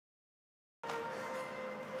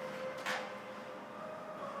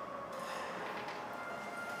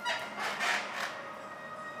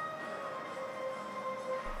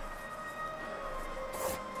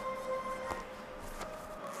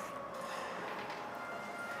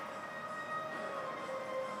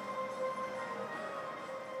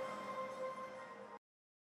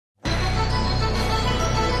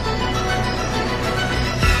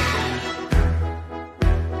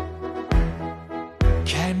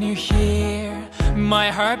Can you hear my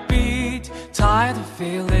heartbeat? Tired of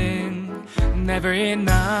feeling never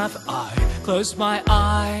enough. I close my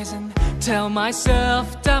eyes and tell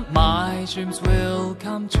myself that my dreams will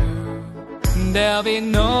come true. There'll be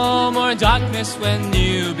no more darkness when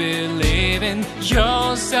you believe in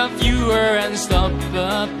yourself. You are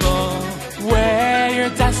unstoppable. Where your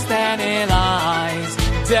destiny lies,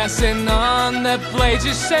 dancing on the blade,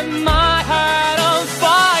 you set my heart on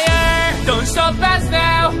fire. Don't stop us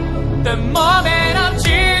now, the moment of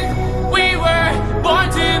truth. We were born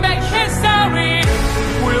to make history.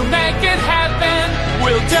 We'll make it happen,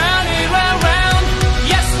 we'll turn it around.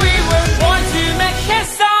 Yes, we were born to make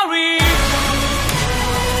history.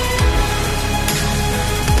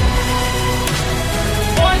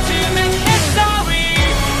 Born to make history.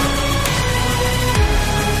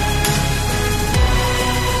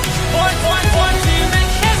 Born to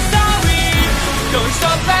make history. Don't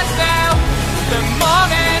stop us now, the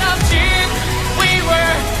moment of truth. We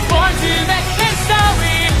were born to make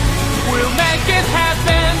history. We'll make it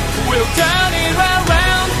happen, we'll turn it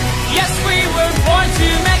around. Yes, we were born to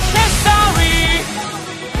make history.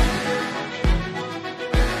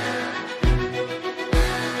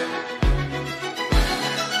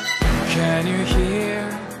 Can you hear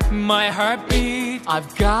my heartbeat?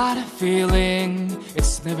 I've got a feeling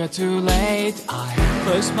it's never too late. I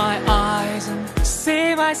close my eyes and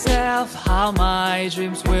see myself how my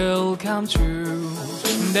dreams will come true.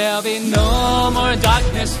 There'll be no more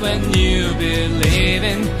darkness when you believe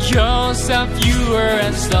in yourself. You are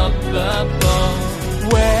unstoppable.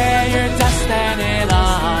 Where your destiny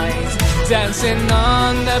lies, dancing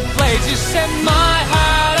on the blade, you set my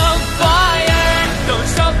heart on fire. Don't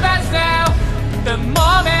stop us now, the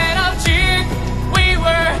moment of truth. We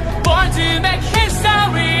were born to make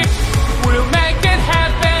history. We'll make it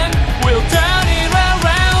happen, we'll turn it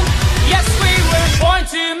around. Yes, we were born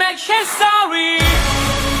to make history.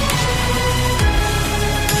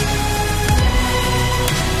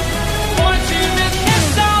 Born to make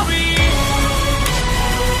history.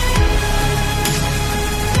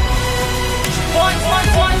 Born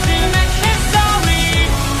to make history.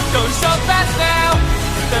 Don't stop us now,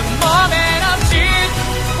 the moment of truth.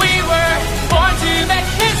 We were born to make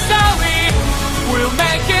history. We'll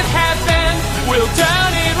make it happen, we'll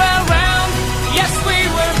turn it around. Yes, we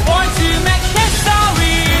were born to make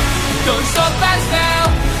history. Don't stop us now,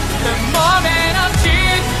 the moment of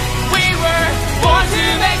truth. We were born to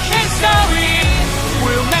make history.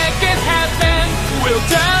 We'll make it happen, we'll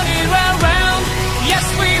turn it around. Yes,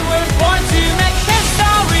 we were born to make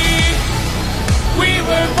history. We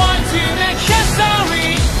were born to make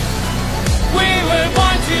history. We were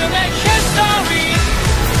born to make history.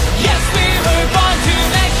 Yes, we were born to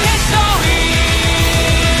make history.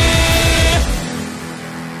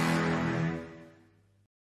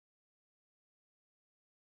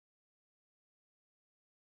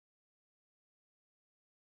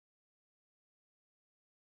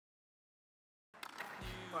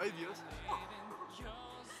 Ay, Dios.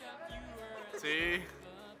 Sí.